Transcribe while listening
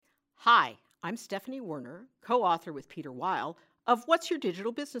Hi, I'm Stephanie Woerner, co-author with Peter Weill of What's Your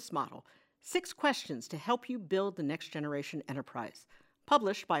Digital Business Model? 6 Questions to Help You Build the Next Generation Enterprise,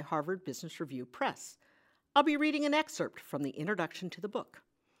 published by Harvard Business Review Press. I'll be reading an excerpt from the introduction to the book.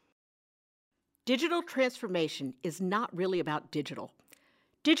 Digital transformation is not really about digital.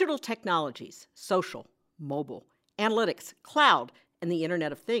 Digital technologies, social, mobile, analytics, cloud, and the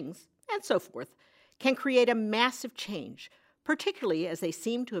Internet of Things, and so forth, can create a massive change, particularly as they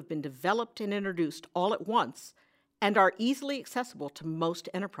seem to have been developed and introduced all at once and are easily accessible to most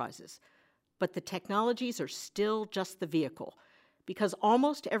enterprises. But the technologies are still just the vehicle. Because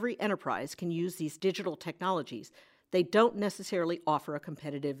almost every enterprise can use these digital technologies, they don't necessarily offer a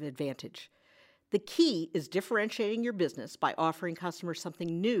competitive advantage. The key is differentiating your business by offering customers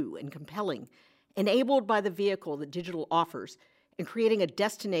something new and compelling, enabled by the vehicle that digital offers, and creating a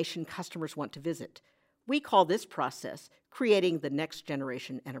destination customers want to visit. We call this process creating the next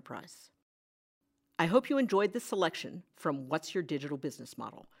generation enterprise. I hope you enjoyed this selection from What's Your Digital Business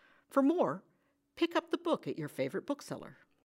Model? For more, pick up the book at your favorite bookseller.